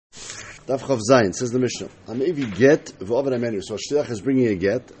Daf Chav Zayin, says the Mishnah. Maybe get v'ovad amenu. So a shliach is bringing a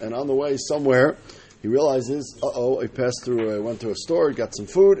get, and on the way somewhere, he realizes, I went to a store, got some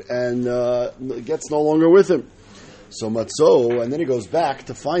food, and the get's no longer with him. So matzo, and then he goes back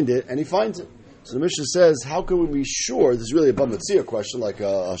to find it, and he finds it. So the Mishnah says, how can we be sure, this is really a Bamatzia question, like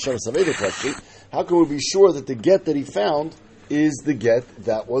a Shabbos Aveda question, how can we be sure that the get that he found is the get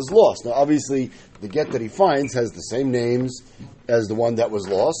that was lost? Now obviously, the get that he finds has the same names as the one that was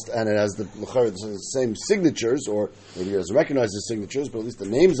lost, and it has the same signatures, or maybe he doesn't recognize the signatures, but at least the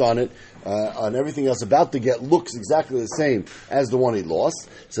names on it, and everything else about the get looks exactly the same as the one he lost.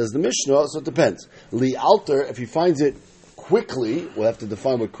 Says the Mishnah, so it depends. Li alter, if he finds it quickly, we'll have to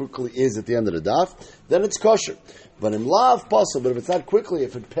define what quickly is at the end of the daf, then it's kosher. But in lav possible, but if it's not quickly,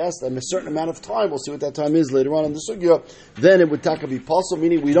 if it passed a certain amount of time, we'll see what that time is later on in the sugya, then it would taka be possible,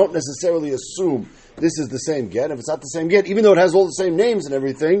 meaning we don't necessarily assume this is the same get. If it's not the same get, even though it has all the same names and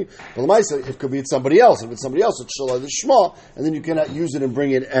everything, it could be somebody else. If it's somebody else, it's shalai the shma, and then you cannot use it and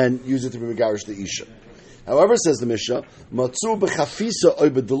bring it and use it to be megarish the isha. However, says the Mishnah, matzu b'chafisa oy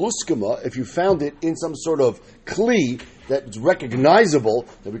b'deluskama, if you found it in some sort of kli that's recognizable,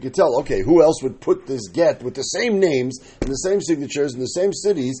 that we could tell, okay, who else would put this get with the same names and the same signatures and the same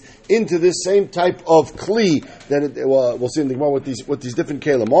cities into this same type of kli, then we'll see in the Gemara what these different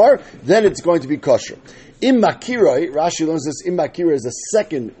kelim are, then it's going to be kosher. Immakira, Rashi learns this, immakira is a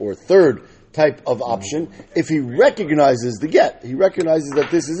second or third type of option. If he recognizes the get, he recognizes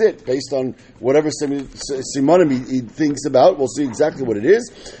that this is it, based on whatever simonim he thinks about, we'll see exactly what it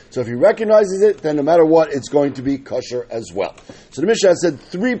is. So if he recognizes it, then no matter what, it's going to be kosher as well. So the Mishnah said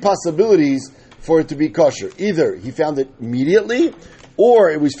three possibilities for it to be kosher. Either he found it immediately,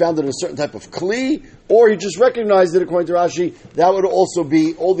 or it was found in a certain type of kli, or he just recognized it according to Rashi. That would also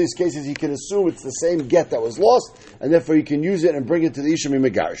be, all these cases he can assume it's the same get that was lost, and therefore he can use it and bring it to the Isha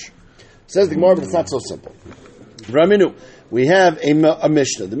Megarish. Says the Gemara, but it's not so simple. Raminu, we have a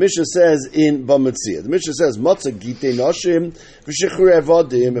Mishnah. The Mishnah says in Bamatzia. The Mishnah says, Matzah גיטין נשים v'shichrei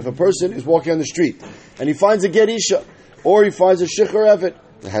avadim. If a person is walking on the street and he finds a get isha, or he finds a shichr evet,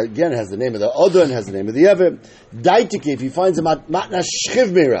 again, it has the name of the Adon, has the name of the Evet. Daitike, if he finds a matna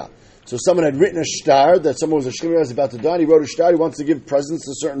shchiv mira. So someone had written a shtar, that someone was a shchiv mira, is about to die, and he wrote a shtar, he wants to give presents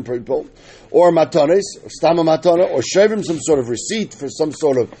to certain people. Or matanes, or stama matana, or shavim, some sort of receipt for some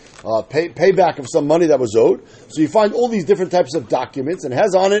sort of payback of some money that was owed. So you find all these different types of documents, and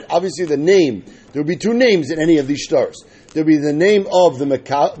has on it, obviously, the name. There would be two names in any of these shtars. There would be the name of the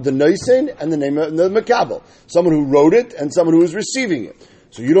Noisin and the name of the Makabel. Someone who wrote it and someone who was receiving it.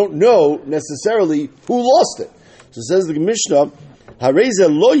 So you don't know necessarily who lost it. So it says the Mishnah, Hareza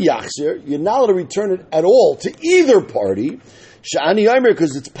lo yachzir, you're not allowed to return it at all to either party. Sha'ani Yomer,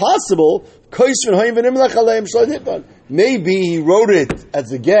 because it's possible, maybe he wrote it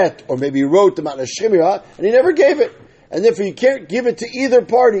as a get, or maybe he wrote the Matna Shemira, and he never gave it. And therefore you can't give it to either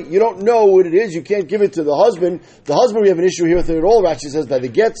party. You don't know what it is. You can't give it to the husband. The husband, we have an issue here with it at all. Rashi says by the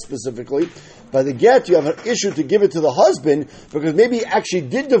get specifically. By the get, you have an issue to give it to the husband, because maybe he actually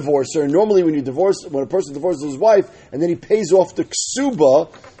did divorce her. And normally when a person divorces his wife, and then he pays off the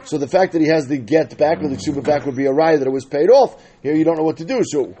ksuba, so the fact that he has the get back, or the ksuba back, would be a raya that it was paid off. Here you don't know what to do.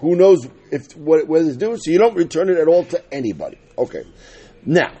 So who knows whether it's due? So you don't return it at all to anybody. Okay.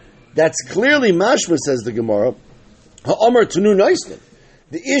 Now, that's clearly mashma, says the Gemara. Ha'amar tenu naisnin.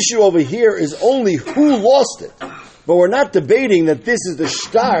 The issue over here is only who lost it. But we're not debating that this is the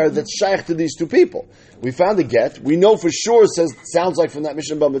shtar that's shaykh to these two people. We found a get. We know for sure, sounds like from that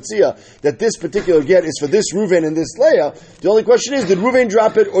Mishnah Bamatzia, that this particular get is for this Ruvain and this Leah. The only question is, did Ruvain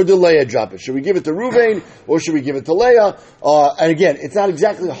drop it or did Leah drop it? Should we give it to Ruvain or should we give it to Leah? And again, it's not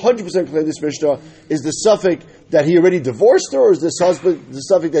exactly 100% clear this Mishnah. Is the suffix that he already divorced her, or is this husband the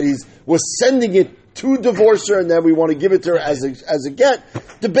suffix that he was sending it to divorce her, and then we want to give it to her as a get?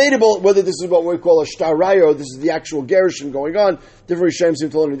 Debatable whether this is what we call a shtar raya, or this is the actual gerushin going on. Different Rishonim seem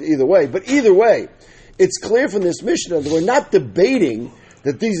to learn it either way. But either way, it's clear from this Mishnah that we're not debating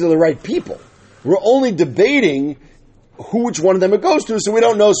that these are the right people. We're only debating which one of them it goes to, so we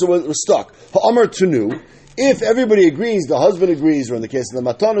don't know, so we're stuck. Ha'amar tunu. If everybody agrees, the husband agrees, or in the case of the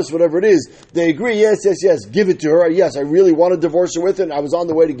matanos, whatever it is, they agree, yes, give it to her. Yes, I really want to divorce her with it, and I was on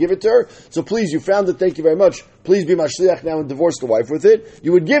the way to give it to her. So please, you found it, thank you very much. Please be my shliach now and divorce the wife with it.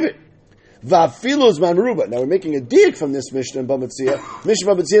 You would give it. Va'afilos man meruba. Now we're making a diak from this Mishnah in Bamatzia.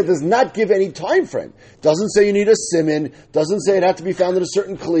 Mishnah Bamatzia does not give any time frame. Doesn't say you need a simin. Doesn't say it had to be found in a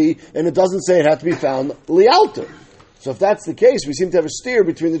certain kli, and it doesn't say it had to be found lialter. So if that's the case, we seem to have a steer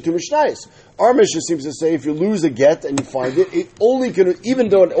between the two Mishnayos. Our Mishnah seems to say if you lose a get and you find it, it only can, even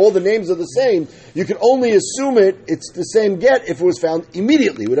though all the names are the same, you can only assume it's the same get if it was found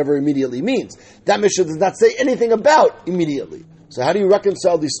immediately, whatever immediately means. That Mishnah does not say anything about immediately. So how do you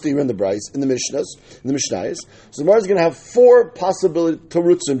reconcile these steer in the Bryce, in the Mishnahs, in the Mishnayos? So the Gemara is going to have 4 possible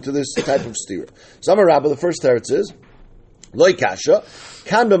terutzim to this type of steer. So I'm a rabbi, the first teretz is, Loi kasha,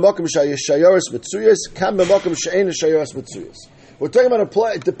 kan b'makom shayoros mitzuyos, kan b'makom she'en shayoros mitzuyos. We're talking about a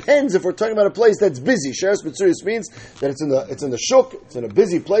place. It depends if we're talking about a place that's busy. Shayoros mitzuyos means that it's in the shuk, it's in a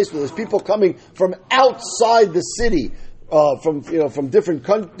busy place where there's people coming from outside the city, from different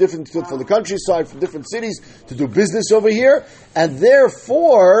from the countryside, from different cities to do business over here, and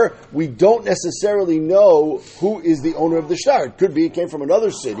therefore we don't necessarily know who is the owner of the shtar. It could be it came from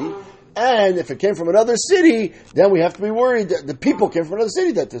another city. And if it came from another city, then we have to be worried that the people came from another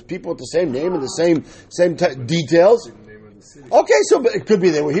city, that there's people with the same name and the same details. Okay, so it could be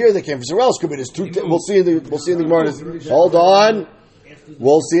they were here, they came from somewhere else. Could be there's two. We'll see in the Gemara. Hold on,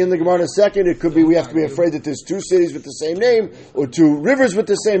 we'll see in the Gemara in a second. It could be we have to be afraid that there's 2 cities with the same name or 2 rivers with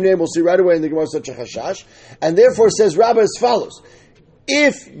the same name. We'll see right away in the Gemara such a chashash, and therefore says Rabbi as follows: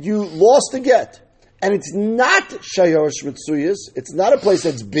 if you lost a get, and it's not Shayorish Mitzuyas, it's not a place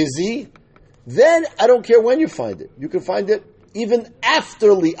that's busy, then I don't care when you find it. You can find it even after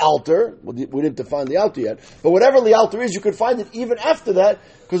Li'alter. Well, we didn't define Li'alter yet, but whatever Li'alter is, you can find it even after that,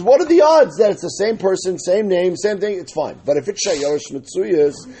 because what are the odds that it's the same person, same name, same thing, it's fine. But if it's Shayorish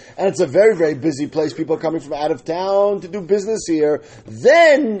Mitzuyas, and it's a very, very busy place, people are coming from out of town to do business here,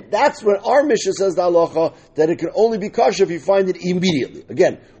 then that's when our Mishnah says the halacha that it can only be kosher if you find it immediately.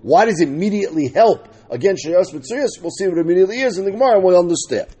 Again, why does it immediately help? Again, Shayorish Mitzuyas, we'll see what it immediately is in the Gemara and we'll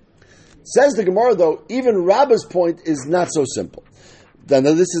understand. Says the Gemara, though, even Rabba's point is not so simple. Now,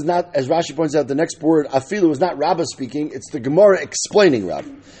 this is not, as Rashi points out, the next word, afilu, is not Rabba speaking, it's the Gemara explaining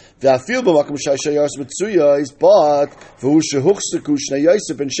Rabba. The afilu b'makom shayos mitzuyos, but v'hu shehuchseku shnei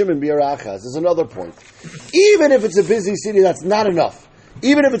Yosef and Shimon b'yarachas. There's another point. Even if it's a busy city, that's not enough.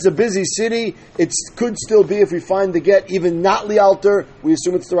 Even if it's a busy city, it could still be, if we find the get, even not li'alter, we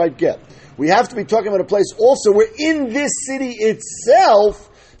assume it's the right get. We have to be talking about a place also where in this city itself,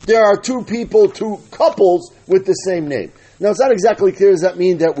 there are 2 people, 2 couples with the same name. Now, it's not exactly clear. Does that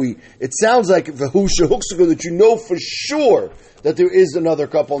mean that it sounds like that you know for sure that there is another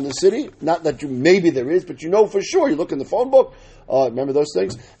couple in the city? Not that maybe there is, but you know for sure. You look in the phone book, remember those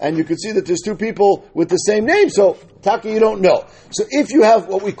things? And you can see that there's 2 people with the same name. So, Taka, you don't know. So if you have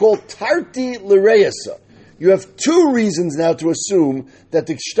what we call Tarti L'Reyasa, you have 2 reasons now to assume that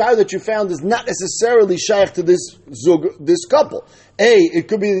the shtar that you found is not necessarily shaykh to this couple. A, it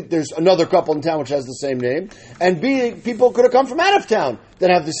could be there's another couple in town which has the same name, and B, people could have come from out of town that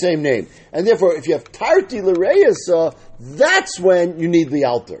have the same name. And therefore, if you have Tarti L'Reyasa, that's when you need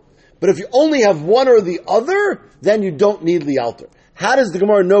Li'alter. But if you only have one or the other, then you don't need Li'alter. How does the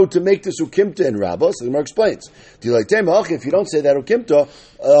Gemara know to make this ukimta in Rabbah? So the Gemara explains. If you don't say that ukimta,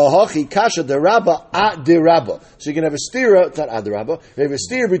 hachi kasha de Rabbah at de Rabbah. So you can have a stira, it's not ad de Rabbah, you have a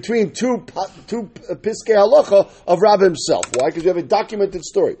stira between two piskei halacha of Rabbah himself. Why? Because you have a documented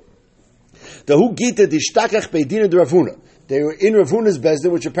story. The hu gita dishtachach beidina de Rav Huna. They were in Rav Huna's Bezdin,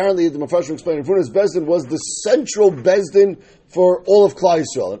 which apparently, the Mepharshim explained, Rav Huna's Bezdin was the central Bezdin for all of Klal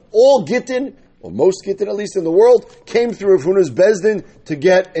Yisrael. And all Gitin, or most Gitin at least in the world, came through Rav Huna's Bezdin to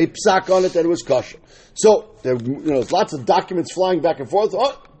get a psak on it that it was kosher. So, there's lots of documents flying back and forth.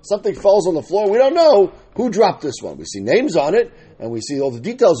 Oh, something falls on the floor. We don't know who dropped this one. We see names on it, and we see all the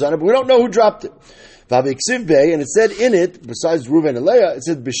details on it, but we don't know who dropped it. And it said in it, besides Reuven and Leah, it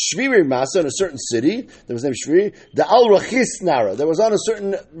said B'Shviri Masa, in a certain city, that was named Shviri, the Al Rachis Nara, that was on a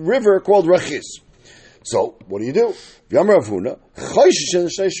certain river called Rachis. So, what do you do? So Rav Huna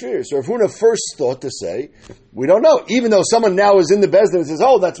first thought to say, we don't know. Even though someone now is in the Bezdin and says,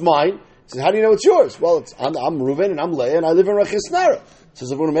 oh, that's mine. He says, how do you know it's yours? Well, I'm Reuven and I'm Leah and I live in Rachis Nara.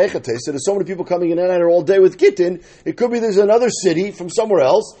 Says Rav Huna Mechate, so there's so many people coming in and out all day with Gitin, it could be there's another city from somewhere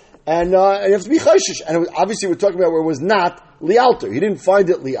else, and you have to be chayshish. And obviously we're talking about where it was not li'alter. He didn't find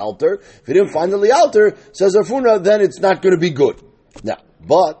it li'alter. If he didn't find it li'alter, says Rav Huna, then it's not going to be good. Now,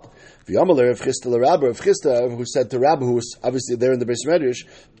 but Rav Chisda, who said to Rabbi, who was obviously there in the Beis Medrash,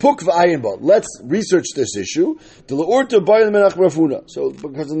 Puk v'ayin. Let's research this issue. So, because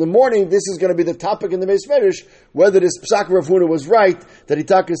in the morning, this is going to be the topic in the Beis Medrash, whether this Psak Rav Huna was right, that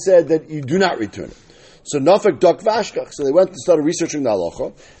Itaka said that you do not return it. So Nafek Dok Vashkach. So they went and started researching the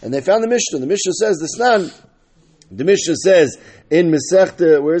halacha, and they found the Mishnah. The Mishnah says, the Mishnah says in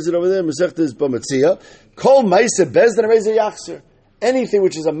Masechta, where is it over there? Masechta is Bamatzia, Kol Maisa Bezdin Areza Yachzer. anything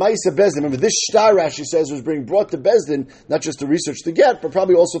which is a Maisa Bezdin. Remember, this Shtar, Rashi says, was being brought to Bezdin, not just to research the get, but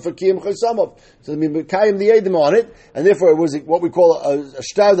probably also for Kiyam Chaysamov. So, Kayim the Edim on it, and therefore it was what we call a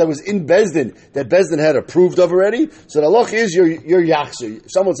Shtar that was in Bezdin, that Bezdin had approved of already. So the halach is your Yachzer.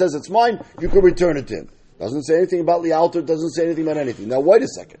 If someone says it's mine, you can return it to him. Doesn't say anything about Lialter, doesn't say anything about anything. Now, wait a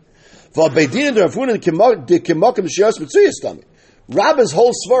second. Rabba's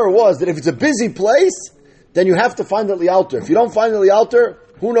whole svara was that if it's a busy place, then you have to find the Lialter. If you don't find the Lialter,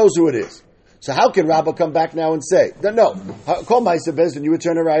 who knows who it is? So how can Rabbah come back now and say, no, call Maisa Bezdin, you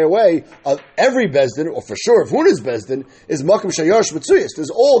return it right away. Every Bezdin, or for sure, if Huna's Bezdin, is Makam Shayosh Mitzuyas.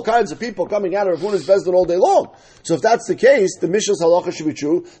 There's all kinds of people coming out of Huna's Bezdin all day long. So if that's the case, the Mishnah's halacha should be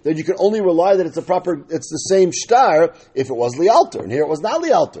true, then you can only rely that it's the same shtar if it was Lialter. And here it was not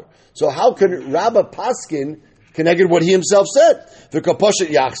Lialter. So how can Rabbah Paskin connected what he himself said? The Kapashat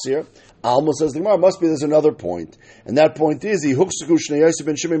Yachzir. Alma says the Gemara, must be there's another point. And that point is, the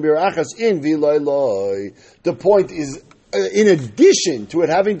point is, in addition to it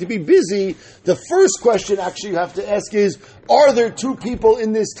having to be busy, the first question actually you have to ask is, are there two people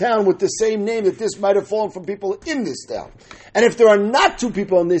in this town with the same name that this might have fallen from people in this town? And if there are not two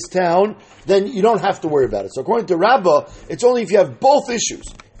people in this town, then you don't have to worry about it. So according to Rabbah, it's only if you have both issues.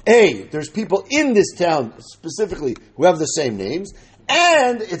 A, there's people in this town specifically who have the same names,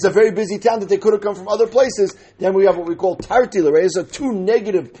 and it's a very busy town that they could have come from other places, then we have what we call tarti l'reis, so two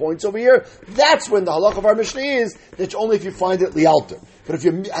negative points over here. That's when the halach of our Mishnah is that only if you find it lialter. But if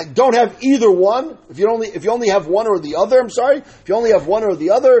you don't have either one, if you only have one or the other, if you only have one or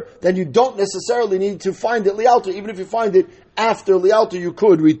the other, then you don't necessarily need to find it lialter. Even if you find it after lialter, you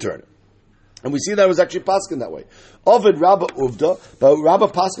could return it. And we see that it was actually paskin that way. Ovid Rabba Uvda, but Rabba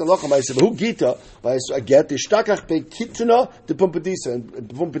paskin lochem. I said, who gita? By a get the shtakach be kitna the pumpadisa, and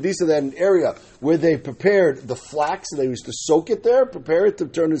pumpadisa, that an area where they prepared the flax, and they used to soak it there, prepare it to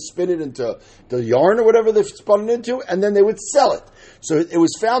turn and spin it into the yarn or whatever they spun it into, and then they would sell it. So it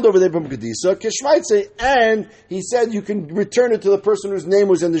was found over there by Pumpadisa, Kishmaitse, and he said you can return it to the person whose name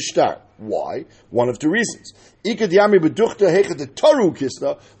was in the shtar. Why? One of two reasons. We're talking about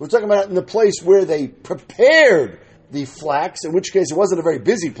it in the place where they prepared the flax, in which case it wasn't a very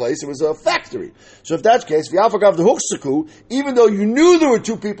busy place, it was a factory. So if that's the case, even though you knew there were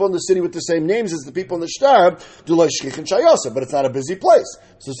two people in the city with the same names as the people in the shtar, but it's not a busy place.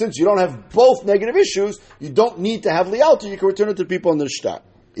 So since you don't have both negative issues, you don't need to have lialta, you can return it to the people in the shtar.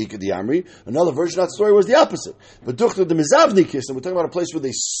 Another version of that story was the opposite. But the Mizavnikis, and we're talking about a place where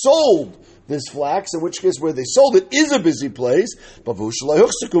they sold this flax, in which case where they sold it is a busy place,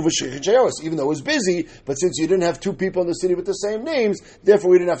 even though it was busy, but since you didn't have two people in the city with the same names,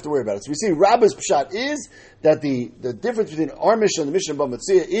 therefore we didn't have to worry about it. So we see Rabba's pshat is that the difference between our Mishnah and the Mishnah of Bava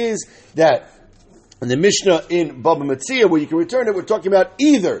Metzia is that in the Mishnah in Bava Metzia, where you can return it, we're talking about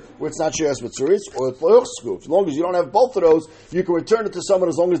either where it's not Sheyas Mitzuris or it's Loyochsku. As long as you don't have both of those, you can return it to someone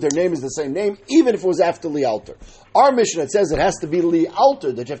as long as their name is the same name, even if it was after Lialter. Our Mishnah, it says it has to be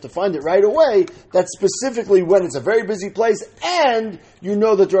Lialter, that you have to find it right away. That's specifically when it's a very busy place, and you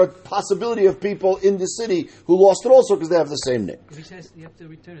know that there are a possibility of people in the city who lost it also because they have the same name. If he says you have to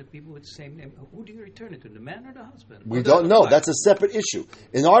return it to people with the same name, who do you return it to, the man or the husband? We don't know. That's a separate issue.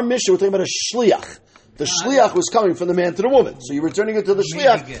 In our Mishnah, we're talking about a shliach. The shliach was coming from the man to the woman. So you're returning it to the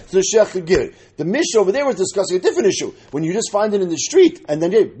shliach, so the shliach could give it. The Mishnah over there was discussing a different issue. When you just find it in the street, and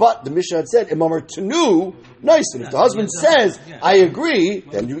then but the Mishnah had said, Imamar Tanu, nice. And if the husband says, I agree,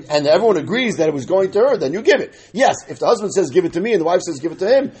 then and everyone agrees that it was going to her, then you give it. Yes, if the husband says, give it to me, and the wife says, give it to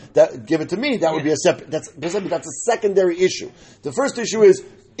him, give it to me, that would be a separate, that's a secondary issue. The first issue is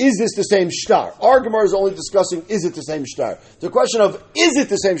this the same shtar? Our Gemara is only discussing, is it the same shtar? The question of, is it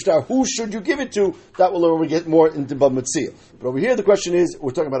the same shtar? Who should you give it to? That will learn when we get more into Bava Metzia. But over here, the question is,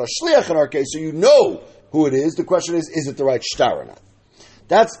 we're talking about a shliach in our case, so you know who it is. The question is it the right shtar or not?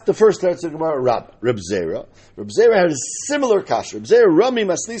 That's the first answer to the Gemara, Reb Zera. Reb Zera had a similar kasha. Reb Zera, Rami,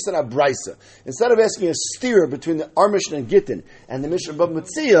 Maslisan, Abraisa. Instead of asking a steer between our Mishnah and Gitin and the Mishnah of Bava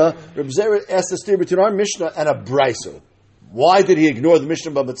Metzia, Reb Zera asked a steer between our Mishnah and Abraisa. Why did he ignore the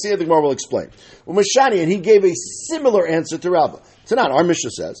Mishnah of Bava Metzia? The Gemara will explain. Mashani, and he gave a similar answer to Rabbah. Tanan, our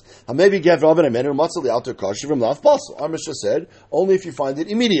Mishnah says, our Mishnah said, only if you find it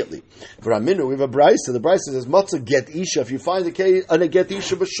immediately. For Aminu, we have a Braisa. The Braisa says, Matzah get Isha, if you find a get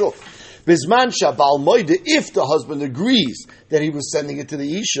Isha b'shuk. Bisman Shabal Moide, if the husband agrees that he was sending it to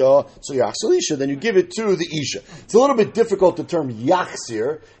the Isha, so Yachzir Isha, then you give it to the Isha. It's a little bit difficult to term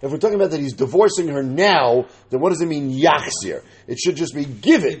Yachzir. If we're talking about that he's divorcing her now, then what does it mean Yachzir? It should just be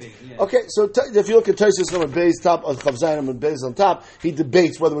give it. Okay, so if you look at Taisus number Beis top of Chavzayin and Beis on top, he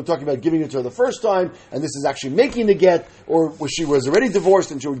debates whether we're talking about giving it to her the first time, and this is actually making the get, or she was already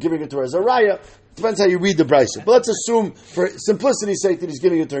divorced and she was giving it to her as a raya. Depends how you read the brisa. But let's assume, for simplicity's sake, that he's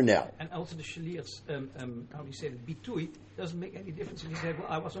giving it to her now. And also the shliach's, how do you say it, bitui, doesn't make any difference if he said, well,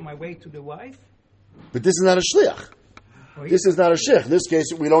 I was on my way to the wife. But this is not a shliach. This is not a shliach. In this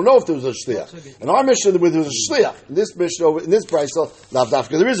case, we don't know if there was a shliach. In our mission, there was a shliach. In this mission, in this brisa, lav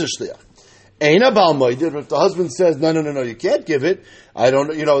dafka, there is a shliach. Eina bal moedir. If the husband says, no, you can't give it. I don't,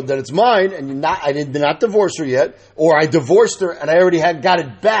 that it's mine, and I did not divorce her yet, or I divorced her and I already got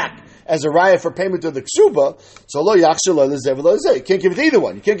it back as a raya for payment to the ksuba. So lo yachshel lo lezev lo lezeh. You can't give it to either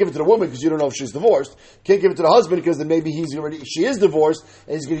one. You can't give it to the woman because you don't know if she's divorced. You can't give it to the husband because then maybe she is divorced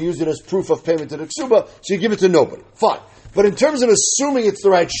and he's going to use it as proof of payment to the ksuba. So you give it to nobody. Fine. But in terms of assuming it's the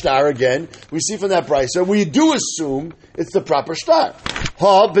right shtar, again, we see from that brisa, we do assume it's the proper shtar.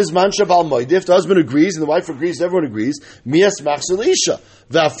 Ha bizman shabal moed. If the husband agrees and the wife agrees, everyone agrees. Mias machzil isha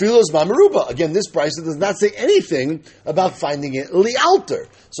va'afilos mamaruba. Again, this brisa does not say anything about finding it lialter.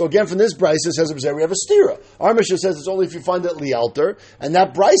 So again, from this brisa it says we have a stira. Our Mishnah says it's only if you find it lialter, and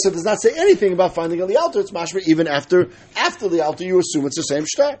that brisa does not say anything about finding a lialter. It's mashma even after lialter, you assume it's the same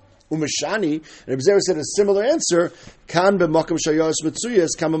shtar. Umeshani, and Reb Zera said a similar answer. Kan b'makom shayos mitzuyas,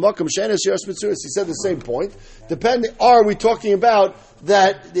 kan b'makom she'enes shayos mitzuyas. He said the same point. Depending, are we talking about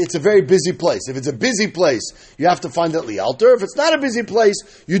that it's a very busy place? If it's a busy place, you have to find it lialter. If it's not a busy place,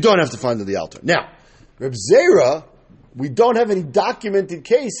 you don't have to find it lialter. Now, Reb Zera, we don't have any documented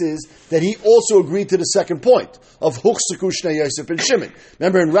cases that he also agreed to the second point of Huchsaku Shnei Yosef and Shimon.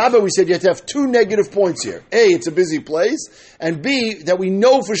 Remember in Rabbah we said you have to have two negative points here. A, it's a busy place, and B, that we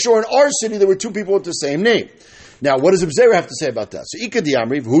know for sure in our city there were two people with the same name. Now, what does Reb Zera have to say about that? So, Ika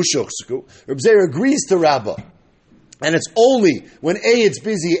Diamri, Huchsaku, Reb Zera agrees to Rabbah. And it's only when A, it's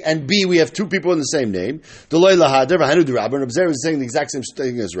busy, and B, we have two people in the same name. Deloy lahader, v'hanu de Rabbah. And Reb Zera is saying the exact same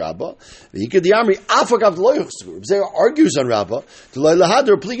thing as Rabbah. Ika Diamri, afagav deloy Huchsaku. Reb Zera argues on Rabbah. Deloy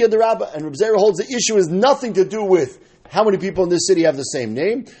lahader, pliga de Rabbah. And Reb Zera holds the issue has nothing to do with how many people in this city have the same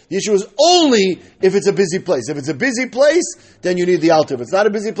name. The issue is only if it's a busy place. If it's a busy place, then you need the altar. If it's not a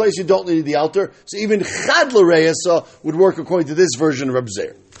busy place, you don't need the altar. So even chad l'reyasa would work according to this version of Reb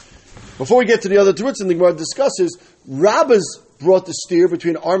Zera. Before we get to the other terutzim, and the Gemara discusses, Rabbah's brought the steer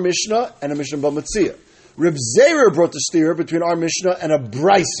between our Mishnah and a Mishnah B'Matzia. Reb Zera brought the steer between our Mishnah and a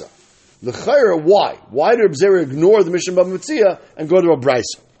Brisa. L'chayra, why? Why did Reb Zera ignore the Mishnah B'Matzia and go to a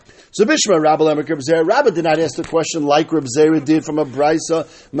Brisa? So Bishma, Rabba Lemek Reb Zera, Rabba did not ask the question like Reb Zera did from a Brisa.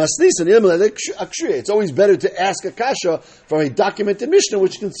 It's always better to ask a kasha from a documented Mishnah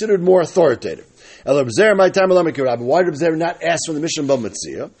which is considered more authoritative. Reb Zera, my time Lemek Rabba. Why did Reb Zera not ask from the Mishnah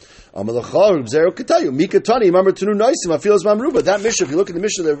B'Matzia? Reb Zera could tell you. Mikatani, remember Tunu Noisim, Afilos Mamruba. That Mishnah, if you look at the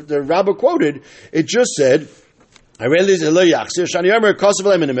Mishnah the Rabba quoted, it just said,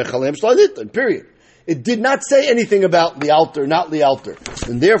 period. It did not say anything about the altar, not the altar.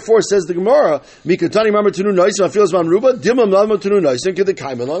 And therefore, says the Gemara, Mikatani Mamar Tunu Noisim, Afilos Mamruba, Dimam Lama Tunu Noisim,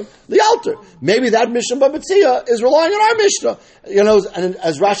 Kedekaimelon, the altar. Maybe that Mishnah B'Matzia is relying on our Mishnah. And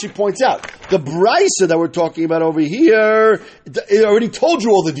as Rashi points out, the brisa that we're talking about over here, it already told you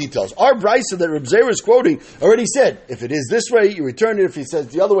all the details. Our brisa that Reb Zera is quoting already said, if it is this way, you return it. If he says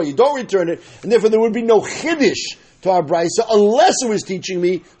the other way, you don't return it. And therefore, there would be no chiddush to our brisa unless it was teaching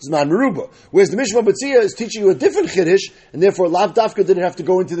me Zman Meruba. Whereas the Mishnah B'Matzia is teaching you a different chiddush, and therefore Lav Dafka didn't have to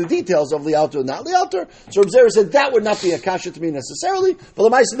go into the details of the altar and not the altar. So Reb Zera said that would not be a kasha to me necessarily, but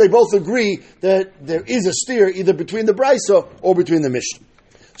the Maisa, they both agree that there is a steer either between the brisa or between the Mishnah.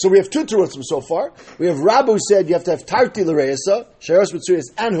 So we have two terutzim so far. We have Rabbu said you have to have tarti l'reisa, shayos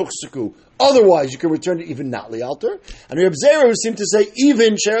mitzuyas, and huchsaku. Otherwise, you can return it even not lialter. And we have Zera who seemed to say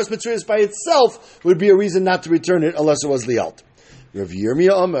even shayos mitzuyas by itself would be a reason not to return it unless it was lialter. Rav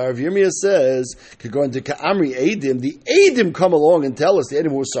Yirmiyah says, could go into Ka'amri Eidim, the Eidim come along and tell us, the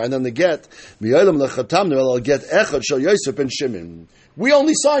Eidim who signed on the get, Mi'olam lechatam I'll get Echad Shal Yosef ben Shimon. We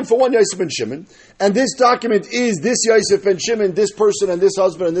only signed for one Yosef ben Shimon, and this document is this Yosef ben Shimon, this person and this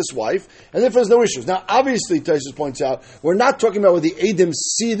husband and this wife, and therefore there's no issues. Now, obviously, Taisus points out, we're not talking about where the Eidim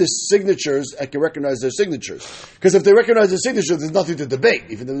see the signatures and can recognize their signatures. Because if they recognize their signatures, there's nothing to debate,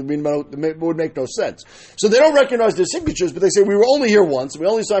 even though it would make no sense. So they don't recognize their signatures, but they say, we were only here once, we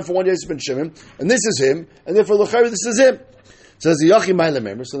only signed for one Yosef ben Shimon, and this is him, and therefore, l'chayr, this is him. Says the Yachi Ma'ile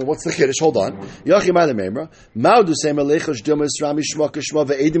Memra. So then what's the Kiddush? Hold on. Yachi Ma'ile Memra. Ma'udu Sema Lechosh Dilma Isrami Shma Kishma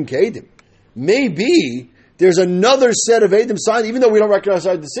Ve'edim Ke'edim. Maybe there's another set of Edom signed, even though we don't recognize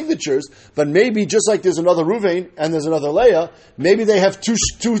the signatures, but maybe just like there's another Ruvain and there's another Leah, maybe they have two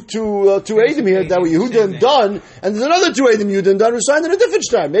Edom here that were Yehuda done, and there's another two Edom Yehuda done who signed in a different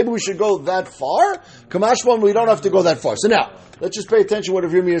star. Maybe we should go that far. Kamashmon, we don't have to go that far. So now, let's just pay attention to what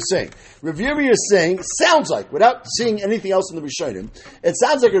Rav Yirmiyah is saying. Rav Yirmiyah is saying, sounds like, without seeing anything else in the Rishonim, it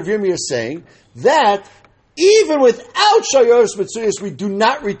sounds like Rav Yirmiyah is saying that even without Shayoros Mitzuyos, we do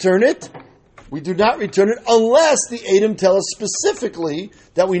not return it. We do not return it unless the Edom tell us specifically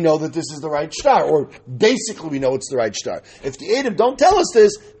that we know that this is the right star, or basically we know it's the right star. If the Edom don't tell us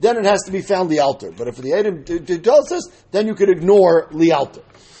this, then it has to be found Lialter. But if the Edom tells us this, then you could ignore Lialter.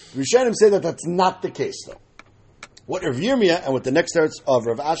 The Rishonim say that that's not the case, though. What Rav Yirmiyah and what the next teretz of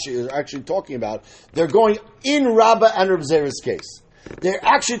Rav Ashi are actually talking about, they're going in Rabbah and Rav Zera's case. They're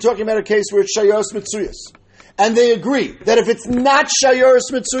actually talking about a case where it's Shayoros Mitzuyos. And they agree that if it's not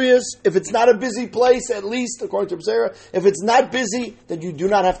Shayoros Mitzuyos, if it's not a busy place, at least, according to Rav Zera, if it's not busy, then you do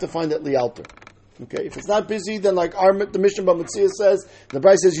not have to find it Lialter. Okay? If it's not busy, then like the Mishnah B'Matzia says, the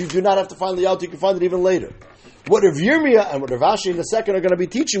Brayso says you do not have to find Lialter, you can find it even later. What Rav Yirmiyah and what Rav Ashi in a second are going to be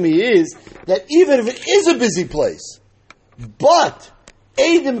teaching me is that even if it is a busy place, but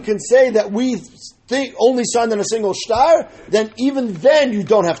Edom can say that we think only signed on a single star, then even then you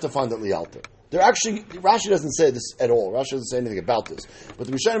don't have to find it Lialter. They're actually, Rashi doesn't say this at all. Rashi doesn't say anything about this. But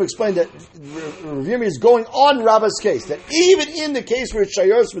the Rishonim explained that Rav Yirmiyah is going on Rabbah's case, that even in the case where it's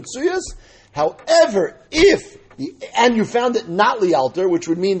Shayoros Mitzuyos, however, and you found it not Lialter, which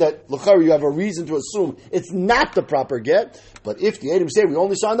would mean that l'chara you have a reason to assume it's not the proper get. But if the Edom say we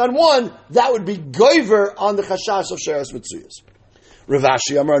only signed on one, that would be goiver on the chashash of Shayoros Mitzuyos. Rav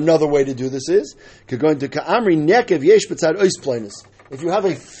Ashi Amar, another way to do this is going to ka'amri nekev yesh b'tzad ois plainis. If you have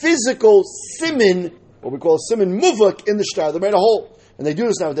a physical simin, what we call a simin muvak in the shtar, they made a hole, and they do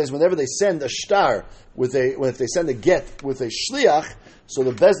this nowadays whenever they send a shtar if they send a get with a shliach. So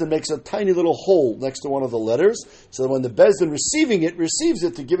the Bezdin makes a tiny little hole next to one of the letters, so that when the Bezdin receives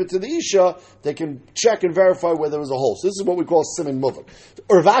it to give it to the Isha, they can check and verify whether there was a hole. So this is what we call simin muvak.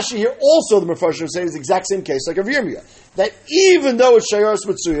 Rav Ashi here also, the Mefarshim saying is the exact same case like Rav Yirmiyah. That even though it's Shayoros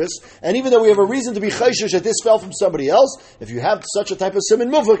Mitzuyos, and even though we have a reason to be chayshish that this fell from somebody else, if you have such a type of simin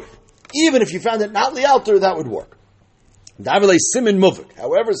muvak, even if you found it not Lialter, that would work. Davilei simin muvik.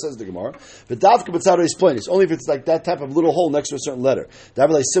 However, says the Gemara, v'davka b'tzado is plain. It's only if it's like that type of little hole next to a certain letter.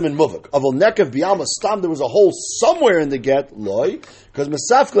 Davilei simin muvik. Avol nekav b'yalma stam. There was a hole somewhere in the get loy because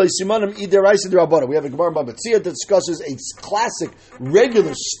mesafklei simanim ideraisa derabbanan. We have a Gemara B'Matzia that discusses a classic,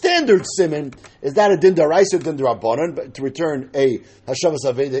 regular, standard simin. Is that a din deraisa din derabbanan? But to return a hashavas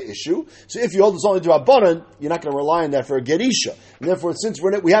aveda issue. So if you hold this only derabbanan, you're not going to rely on that for a gerisha. And therefore, since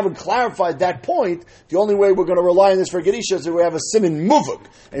we haven't clarified that point, the only way we're going to rely on this for a gerisha is that we have a simin muvuk,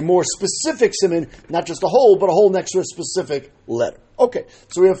 a more specific simin, not just a hole, but a hole next to a specific letter. Okay,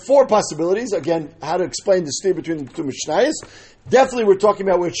 so we have four possibilities. Again, how to explain the steer between the two Mishnayos. Definitely we're talking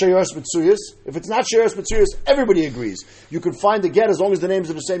about where Shayoros Mitzuyos. If it's not Shayoros Mitzuyos, everybody agrees. You can find the get as long as the names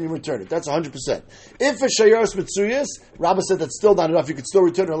are the same, you return it. That's 100%. If it's Shayoros Mitzuyos, Rabbah said that's still not enough. You could still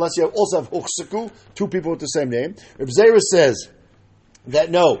return it unless you also have Uchsaku, two people with the same name. Reb Zera says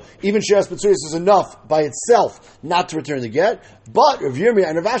that no, even Shayoros Mitzuyos is enough by itself not to return the get. But Rav Yirmiyah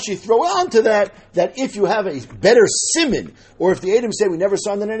and Rav Ashi throw on to that if you have a better simin, or if the Edom say we never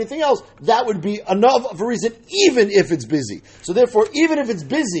signed on anything else, that would be enough of a reason, even if it's busy. So therefore, even if it's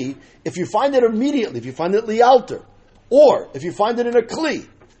busy, if you find it immediately, if you find it lialter, or if you find it in a kli,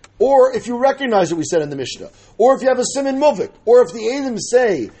 or if you recognize what we said in the Mishnah, or if you have a simin muvik, or if the Edom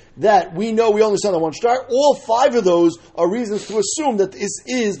say that we know we only signed on one star, all five of those are reasons to assume that this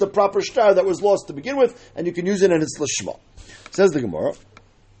is the proper star that was lost to begin with, and you can use it and it's lishma. Says the Gemara,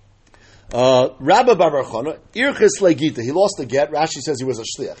 Rabba Bar Chana, Irchis Legita, he lost the get. Rashi says he was a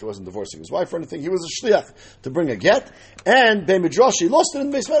shliach. He wasn't divorcing his wife or anything. He was a shliach to bring a get. And Bei Midrash, he lost it in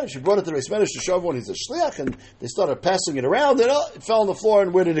the Beis Medrash. He brought it to the Beis Medrash to show everyone he's a shliach, and they started passing it around, and it fell on the floor,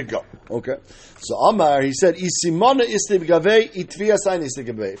 and where did it go? Okay. So Amar, he said, Isimana istib gavei, itvia sain istib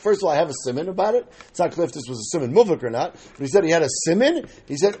gavei. First of all, I have a simin about it. It's not clear if this was a simin muvik or not, but he said he had a simin.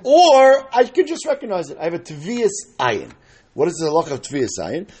 He said, or I could just recognize it. I have a tvias ayin. What is the halacha of Tviyas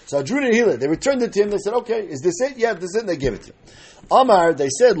Ayin? So Adrun and Hila, they returned it to him. They said, okay, is this it? Yeah, this is it. And they gave it to him. Amar, they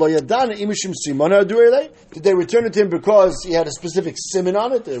said, Lo Yadana Imishim Simona Adurele. Did they return it to him because he had a specific siman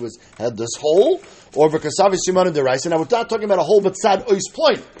on it? It had this hole? Or Vakasavi Simona Derais? Now we're not talking about a hole, but Tzad Ois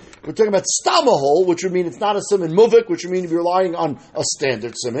Point. We're talking about stama hole, which would mean it's not a siman muvik, which would mean you're relying on a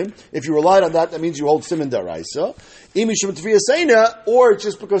standard siman. If you relied on that, that means you hold siman daraisa. Imishim tviyaseina, or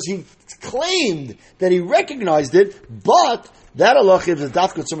just because he claimed that he recognized it, but that halacha is a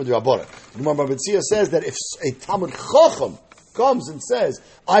dafka tzumah d'rabbanan. Gemara Bava says that if a Talmud Chacham comes and says,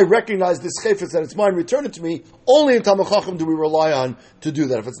 I recognize this chayfetz that it's mine, return it to me, only in Talmud Chacham do we rely on to do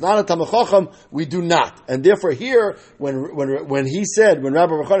that. If it's not a Talmud Chacham, we do not. And therefore here, when Rabbi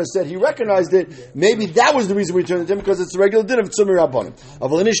Bachana said he recognized it, maybe that was the reason we returned it to him, because it's the regular din of tzumah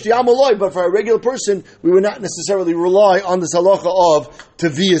rabbanim. But for a regular person, we would not necessarily rely on this halacha of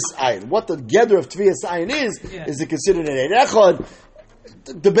Tevias Ayin. What the gather of Tevias Ayin is it considered an Eid Echad?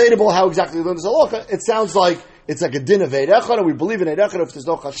 Debatable how exactly we learn this halacha. It sounds like it's like a din of Eid Echad, and we believe in Eid Echad if there's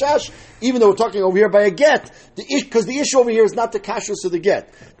no chashash, even though we're talking over here by a get. Because the issue over here is not the kashrus of the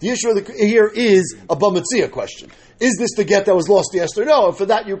get. The issue here is a Bamatzia question. Is this the get that was lost, yes or no? And for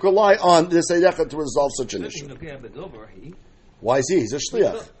that, you can rely on this Eid Echad to resolve such an issue. Why is he? He's a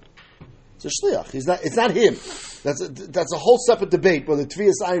shliach. It's a shliach. It's not him. That's a whole separate debate whether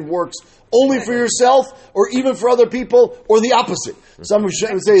Tviyas Ayin works only for yourself or even for other people, or the opposite. Some would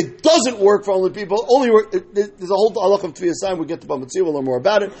say it doesn't work for only people. There's a whole halach of Tviyas Ayin. We'll get to Bamatzia, we'll learn more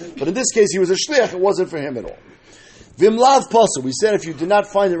about it. But in this case, he was a shliach. It wasn't for him at all. Vimlav pasul. We said if you did not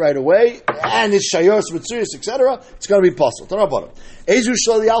find it right away, and it's shayos mitzuyas, etc., it's going to be pasul. Ezu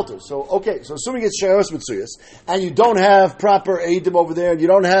shlali alter. So assuming it's shayos mitzuyas, and you don't have proper eidim over there, and you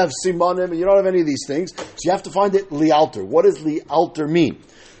don't have simanim, and you don't have any of these things, so you have to find it li alter. What does li alter mean?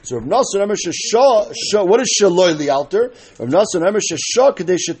 So Rav Nassan Emer Sheshah, what is shaloi li alter? Rav Nassan Emer Sheshah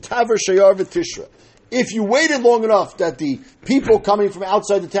kadei shetaver shayar v'tishra. If you waited long enough that the people coming from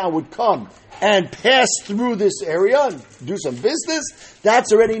outside the town would come and pass through this area and do some business,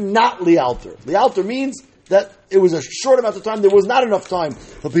 that's already not lialter. Lialter means that it was a short amount of time. There was not enough time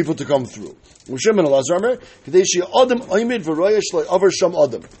for people to come through. He says, no,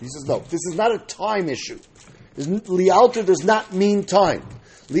 this is not a time issue. Lialter does not mean time.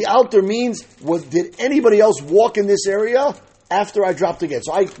 Lialter means, did anybody else walk in this area after I dropped the get?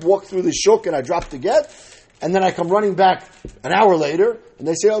 So I walked through the shuk and I dropped the get, and then I come running back an hour later, and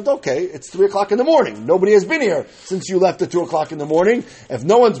they say, oh, okay, it's 3 o'clock in the morning. Nobody has been here since you left at 2 o'clock in the morning. If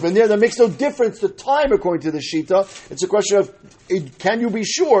no one's been there, that makes no difference. The time, according to the Shita, it's a question of, can you be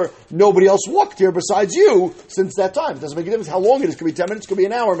sure nobody else walked here besides you since that time? It doesn't make a difference how long it is. It could be 10 minutes, it could be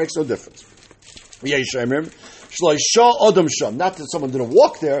an hour, it makes no difference. Not that someone didn't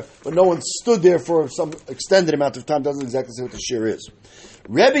walk there, but no one stood there for some extended amount of time. Doesn't exactly say what the shear is.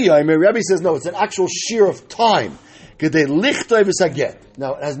 Rebbe says no, it's an actual shear of time. Now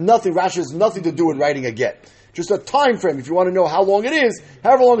it has nothing, Rashi has nothing to do with writing a get. Just a time frame. If you want to know how long it is,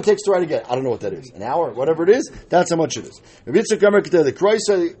 however long it takes to write a get. I don't know what that is. An hour, whatever it is, that's how much it is. The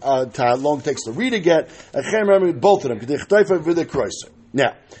Kroisa, how long it takes to read a get. Both of them.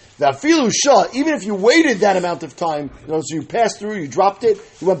 Now, even if you waited that amount of time, so you passed through, you dropped it,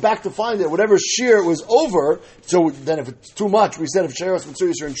 you went back to find it, whatever shear it was over, so then if it's too much, we said if shearos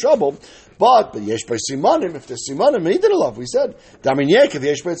mitzuyos you're in trouble, but yesh by simanim, if there's simanim, he did a love, we said, daminyek, if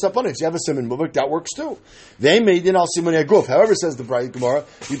yesh by tzaponim, if you have a siman muvik, that works too. They made in al siman yaguf. However, says the Bright Gemara,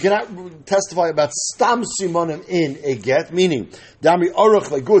 you cannot testify about stam simanim in a get, meaning, dami aruch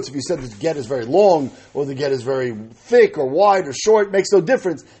like goods, if you said the get is very long, or the get is very thick, or wide, or short, makes no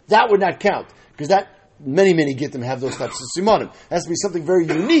difference, that would not count, because that many gittim have those types of simanim. It has to be something very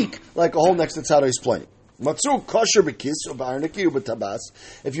unique, like a whole next tzara is playing. Matzu kosher bekis or ba'arniki u'betabas.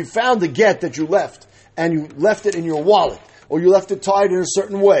 If you found the get that you left, and you left it in your wallet, or you left it tied in a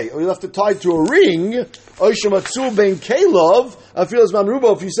certain way, or you left it tied to a ring, oisha matzu ben kelov, afilas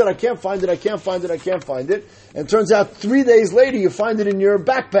manrubo, if you said, I can't find it, and it turns out 3 days later you find it in your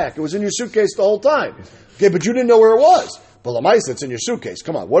backpack, it was in your suitcase the whole time. Okay, but you didn't know where it was. But Lamaisa, it's in your suitcase.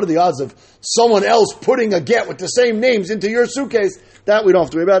 Come on, what are the odds of someone else putting a get with the same names into your suitcase? That we don't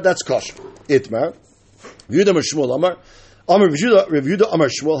have to worry about. That's kosher. Itmar. Yehuda Shmuel Amar. Yehuda Amar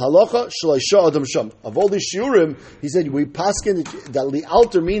Shmuel. Halacha shalaisha adam sham. Of all these shiurim, he said, we paskin that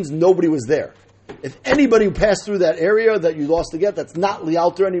lialter means nobody was there. If anybody passed through that area that you lost the get, that's not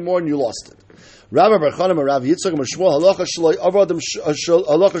lialter anymore and you lost it. Rabbi Barchanim and Rabbi Yitzchak and Shmuel halacha shloi avar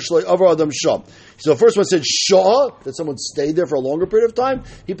adam sham. So the first one said shah, that someone stayed there for a longer period of time.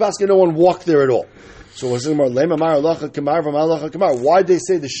 He passed no one walked there at all. So why did they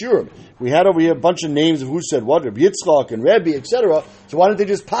say the shiurim? We had over here a bunch of names of who said what, Rabbi Yitzchak and Rebbe, etc. So why didn't they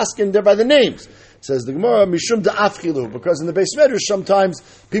just paskin there by the names? Says the Gemara, Mishum da'afchilu, because in the Beis Medrash sometimes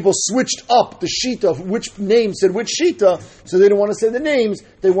people switched up the shita of which name said which shita, so they didn't want to say the names,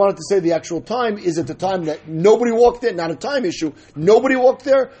 they wanted to say the actual time. Is it the time that nobody walked there? Not a time issue. Nobody walked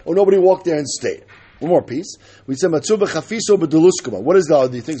there, or nobody walked there and stayed. One more piece. We say matzuba chafiso bedeluskuma. What is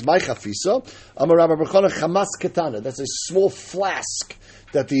the things? My chafisa. Amar Rabbi Bechana chamas ketana. That's a small flask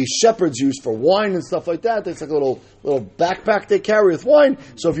that the shepherds use for wine and stuff like that. It's like a little backpack they carry with wine.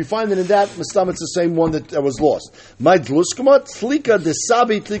 So if you find it in that, Mustam, it's the same one that was lost. My dluskuma tlika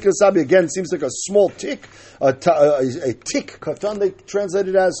desabi again seems like a small tick, a tick katan. They translate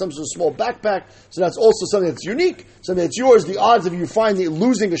it as some sort of small backpack. So that's also something that's unique, something that's yours. The odds of you finding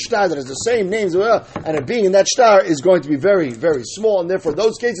losing a shtar that has the same names and it being in that shtar is going to be very, very small. And therefore,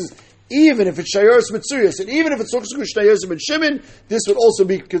 those cases, even if it's Shayaris Mitzuyas, and even if it's Shayaris and Shimon, this would also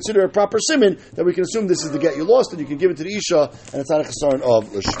be considered a proper Simon, that we can assume this is the get you lost, and you can give it to the Isha, and it's not a chesaron of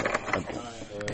Lishma.